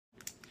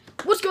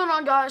What's going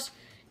on, guys?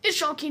 It's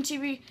Sean King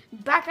TV,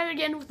 back at it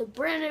again with a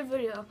brand new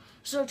video.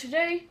 So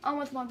today, I'm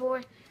with my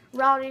boy,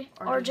 Rowdy,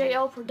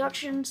 RJL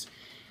Productions.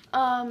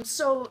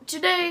 So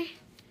today,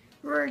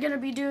 we're going to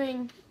be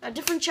doing a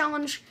different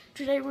challenge.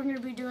 Today, we're going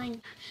to be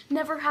doing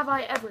Never Have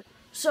I Ever.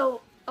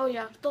 So, oh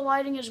yeah, the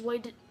lighting is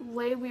way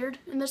weird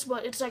in this,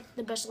 but it's like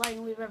the best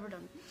lighting we've ever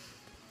done.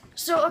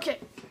 So, okay.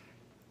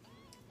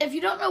 If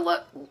you don't know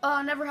what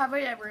Never Have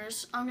I Ever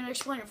is, I'm going to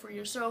explain it for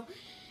you. So,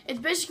 it's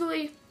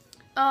basically,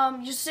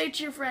 you say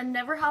to your friend,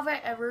 never have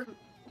I ever.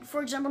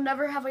 For example,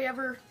 never have I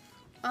ever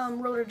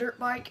rode a dirt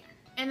bike.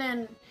 And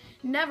then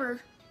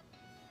never.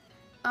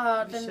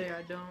 You say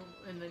I don't,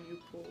 and then you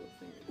pull a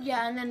finger.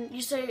 Yeah, and then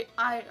you say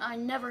I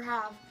never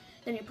have.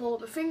 Then you pull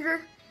up a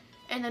finger.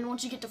 And then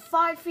once you get to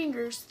 5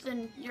 fingers,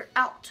 then you're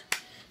out.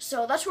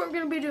 So that's what we're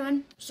going to be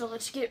doing. So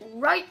let's get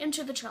right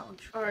into the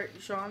challenge. Alright,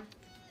 Sean.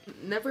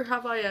 Never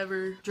have I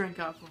ever drank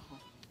alcohol.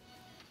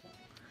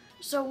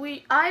 So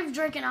I've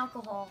drinking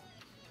alcohol.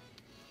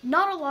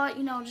 Not a lot,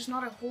 you know, just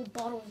not a whole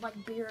bottle of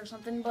like beer or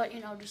something, but you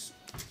know, just,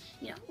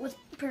 you know, with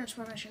parents'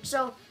 permission.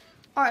 So,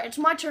 alright, it's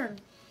my turn.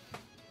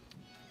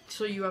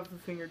 So you have a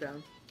finger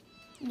down.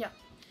 Yeah.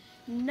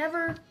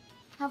 Never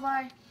have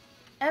I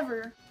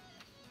ever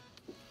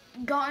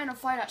got in a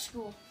fight at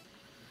school.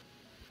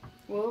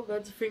 Well,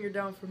 that's a finger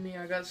down for me.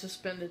 I got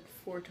suspended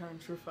 4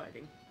 times for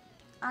fighting.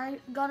 I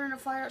got in a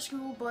fight at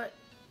school, but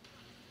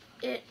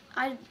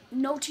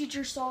no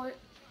teacher saw it.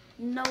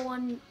 No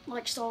one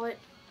saw it.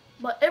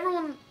 But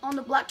everyone on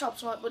the blacktop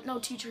saw it, but no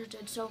teacher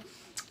did, so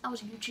I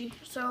was Gucci.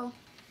 So,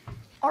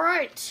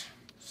 alright.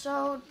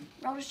 So,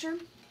 Rowdy's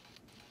turn.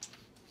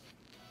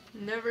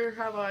 Never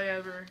have I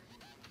ever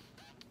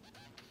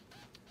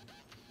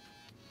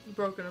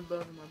broken a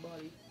bone in my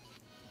body.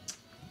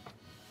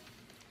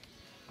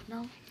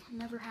 No,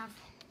 never have.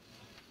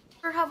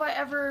 Never have I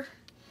ever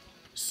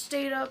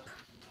stayed up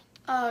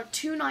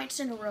 2 nights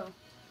in a row.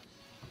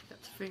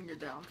 That's a finger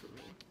down for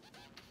me.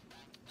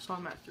 So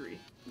I'm at 3.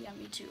 Yeah,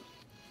 me too.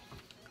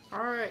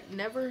 Alright,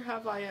 never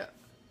have I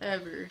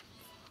ever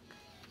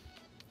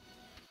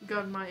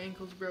gotten my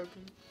ankles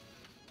broken.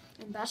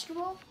 In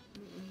basketball?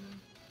 Mm-mm.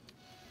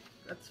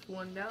 That's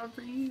 1 down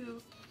for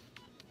you.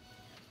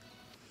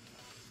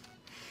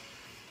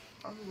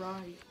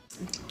 Alright.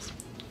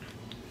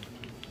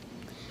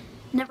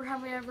 Never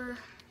have I ever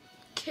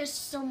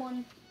kissed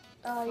someone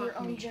your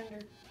own me. gender.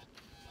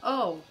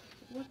 Oh,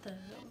 what the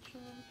hell,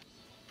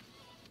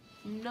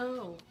 Sean?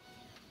 No.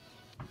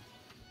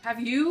 Have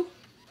you?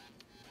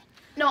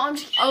 No, I'm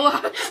just kidding. Oh,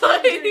 I was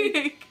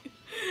like,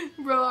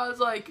 bro, I was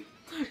like,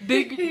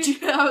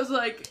 I was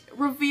like,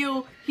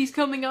 reveal, he's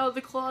coming out of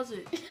the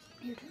closet.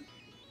 Your turn.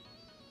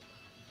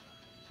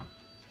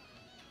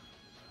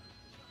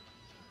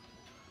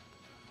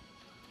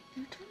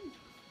 Your turn.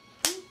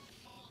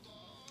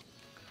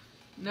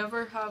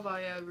 Never have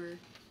I ever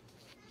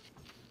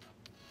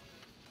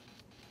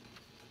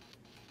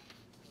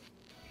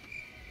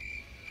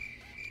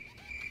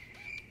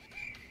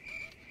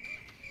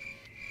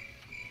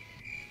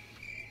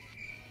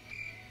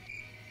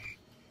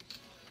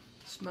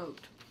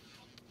smoked.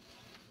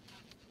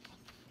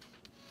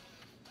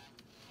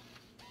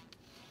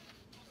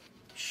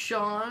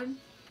 Sean,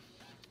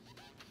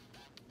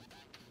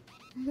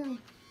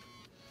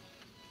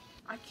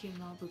 I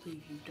cannot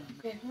believe you've done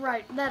that. Okay,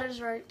 right. That is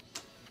right.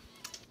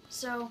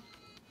 So,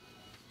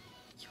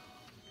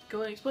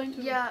 Go and explain to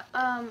me. yeah,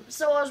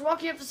 so I was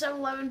walking up to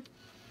 7-Eleven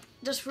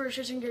just for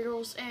shits and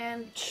giggles,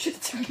 and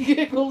Shits and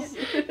giggles.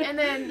 and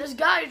then this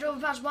guy drove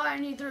past by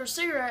and he threw a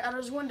cigarette out of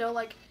his window,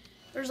 like,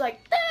 there's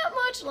like that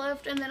much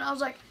left, and then I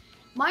was like,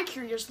 my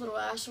curious little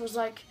ass was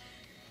like,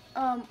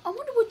 I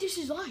wonder what this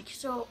is like.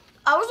 So,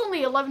 I was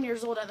only 11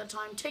 years old at the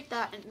time, take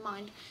that in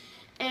mind,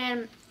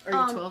 and,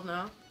 Are you 12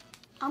 now?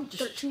 I'm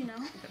 13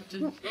 now,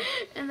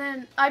 and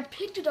then I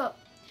picked it up,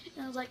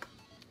 and I was like,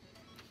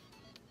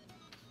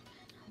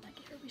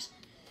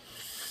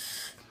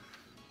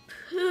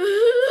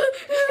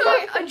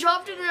 I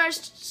dropped it and I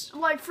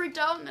like freaked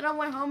out, and then I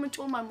went home and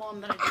told my mom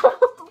that I did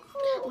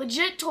it.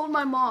 Legit told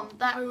my mom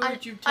that Why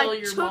would you tell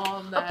your took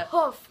mom that? a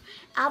puff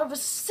out of a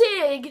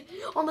cig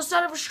on the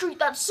side of a street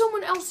that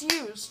someone else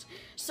used.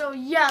 So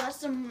yeah, that's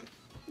some,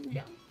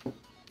 yeah.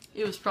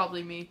 It was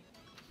probably me.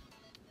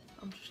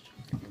 I'm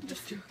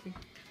just joking.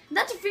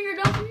 That's a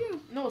finger down for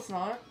you. No, it's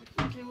not.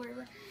 Okay,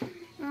 whatever.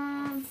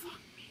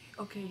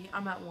 Okay,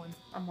 I'm at 1.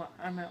 I'm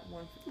at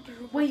 1. Okay,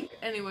 Wait,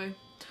 anyway.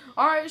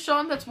 Alright,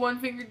 Sean, that's 1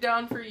 finger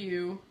down for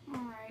you.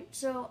 Alright,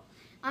 so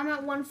I'm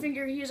at 1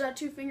 finger, he's at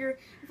 2 finger.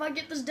 If I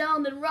get this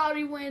down, then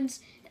Rowdy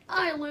wins, and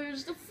I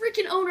lose. The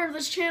freaking owner of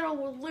this channel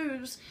will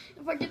lose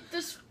if I get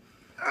this.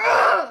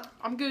 Ugh!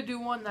 I'm gonna do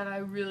one that I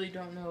really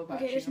don't know about.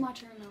 Okay, you. it's my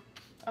turn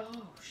now.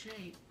 Oh,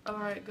 shit.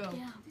 Alright, go.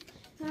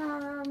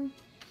 Yeah.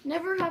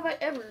 Never have I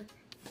ever.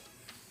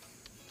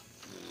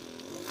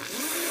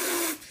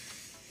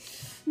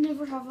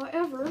 Never have I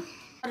ever.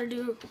 Gotta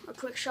do a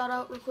quick shout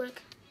out real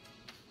quick.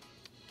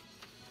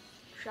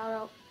 Shout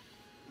out.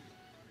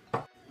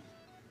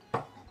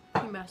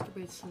 He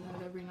masturbates to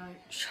that every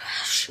night.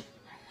 Shush.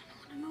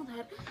 I don't want to know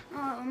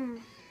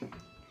that.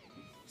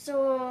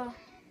 So,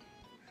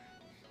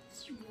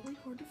 it's really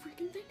hard to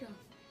freaking think of.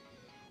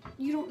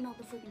 You don't know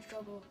the freaking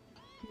struggle,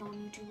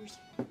 non-YouTubers.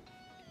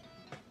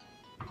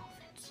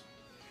 Offense.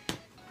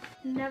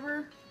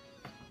 Never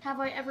have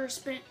I ever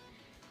spent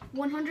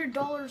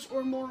 $100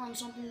 or more on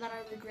something that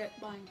I regret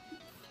buying.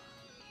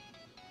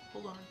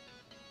 Hold on.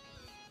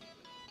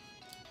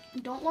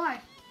 Don't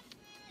lie.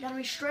 You gotta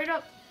be straight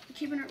up,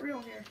 keeping it real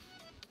here.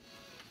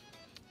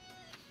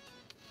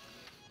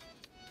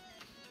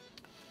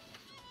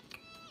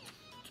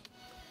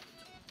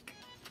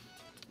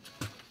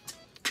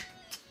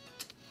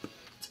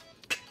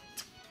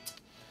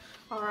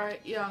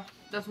 Alright, yeah,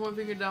 that's one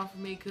finger down for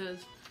me because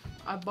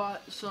I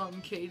bought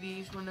some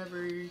KDs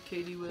whenever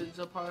KD was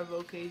a part of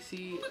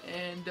OKC,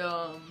 and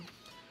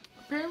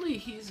apparently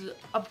he's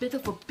a bit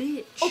of a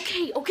bitch.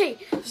 Okay,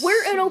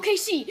 we're in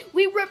OKC.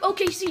 We rep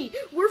OKC.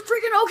 We're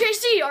freaking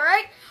OKC,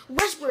 alright?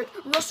 Westbrook,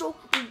 Russell,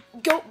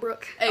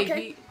 Goatbrook.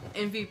 Okay?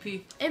 Hey,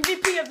 MVP.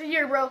 MVP of the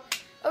year, bro.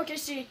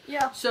 OKC,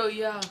 yeah. So,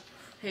 yeah,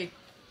 hey,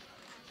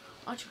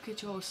 why don't you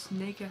get your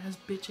snake ass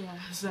bitch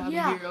ass out of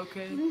here,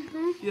 okay?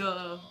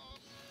 Yeah.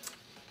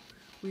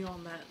 We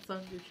on that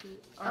thunder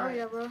shit. All right.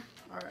 Yeah, bro.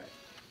 Alright.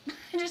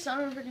 I just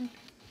sounded freaking.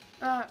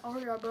 Oh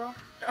yeah, bro.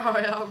 Oh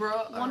yeah,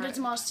 bro. London's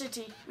my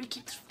city. We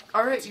keep.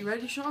 Alright, you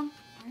ready, Sean?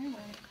 Anyway.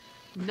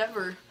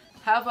 Never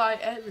have I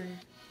ever.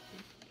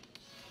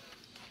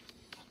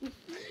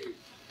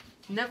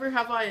 Never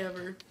have I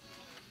ever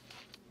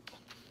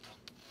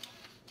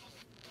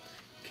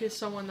kissed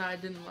someone that I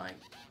didn't like.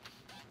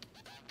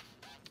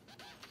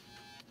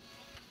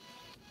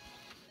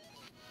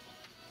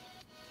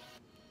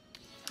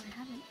 I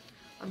haven't.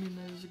 I mean,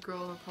 there's a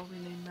girl probably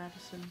named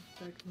Madison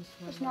that comes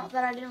to my It's mind. not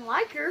that I didn't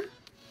like her.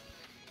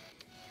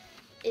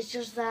 It's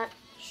just that.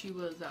 She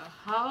was a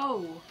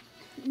hoe.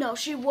 No,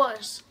 she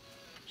was.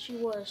 She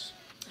was.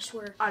 I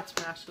swear. I'd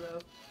smash though.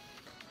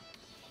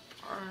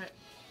 Alright.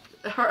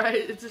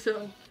 Alright, it's just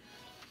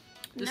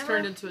this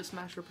turned into a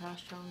smash or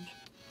pass challenge.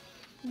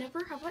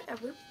 Never have I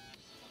ever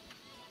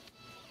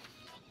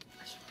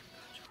I swear to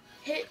God, Sean.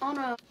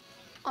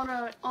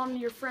 hit on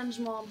your friend's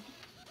mom.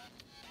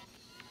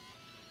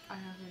 I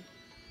haven't.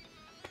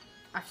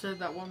 I've said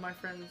that one of my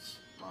friends'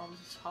 moms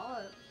is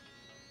hot,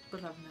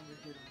 but I've never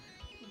hit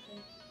on her.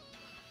 Okay.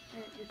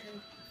 Alright, your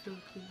turn. I feel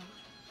like we know.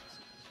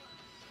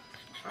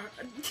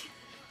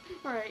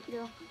 Alright,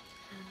 go.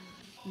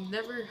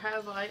 Never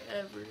have I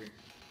ever.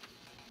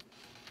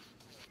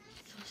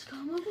 Let's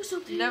come up with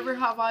something. Never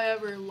have I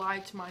ever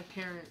lied to my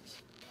parents.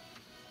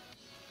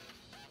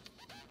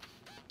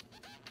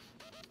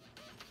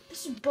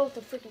 This is both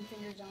the freaking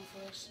fingers down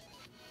for us.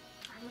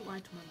 I haven't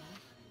lied to my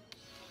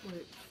mom.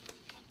 Wait.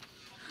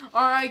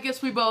 Alright, I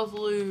guess we both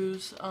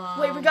lose.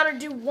 Wait, we gotta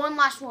do one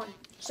last one.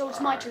 So it's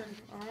my turn.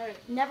 Alright.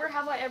 Never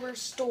have I ever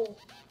stole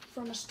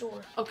from a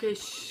store. Okay,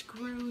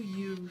 screw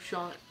you,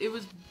 Sean. It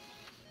was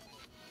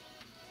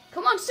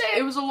Come on, say it.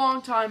 It was a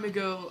long time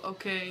ago,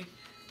 okay?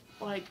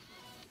 Like,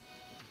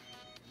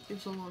 it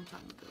was a long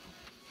time ago.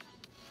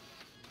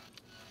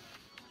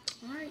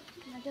 Alright,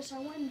 I guess I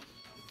win.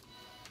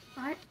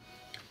 Alright.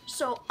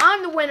 So,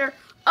 I'm the winner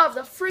of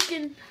the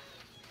freaking...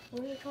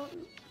 What is it called?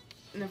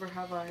 Never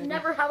have I ever.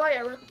 Never have I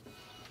ever.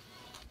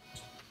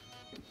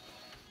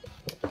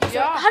 Yeah. So,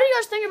 how do you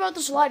guys think about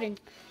this lighting?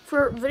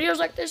 For videos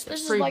like this,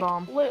 this is like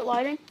lit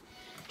lighting.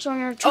 So I'm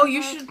gonna turn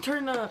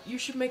you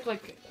should make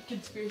like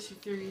conspiracy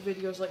theory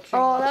videos like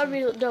Oh, that would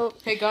be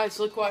dope. Hey guys,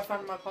 look what I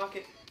found in my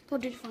pocket. What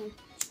did you find?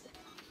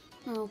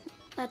 Oh,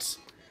 that's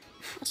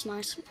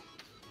nice.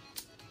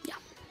 Yeah.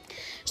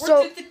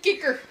 So the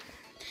kicker?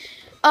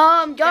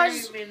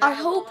 Guys, I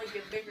hope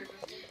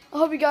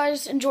you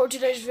guys enjoyed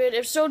today's vid.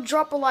 If so,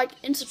 drop a like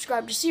and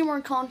subscribe to see more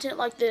content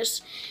like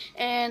this.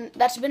 And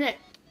that's been it.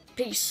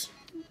 Peace.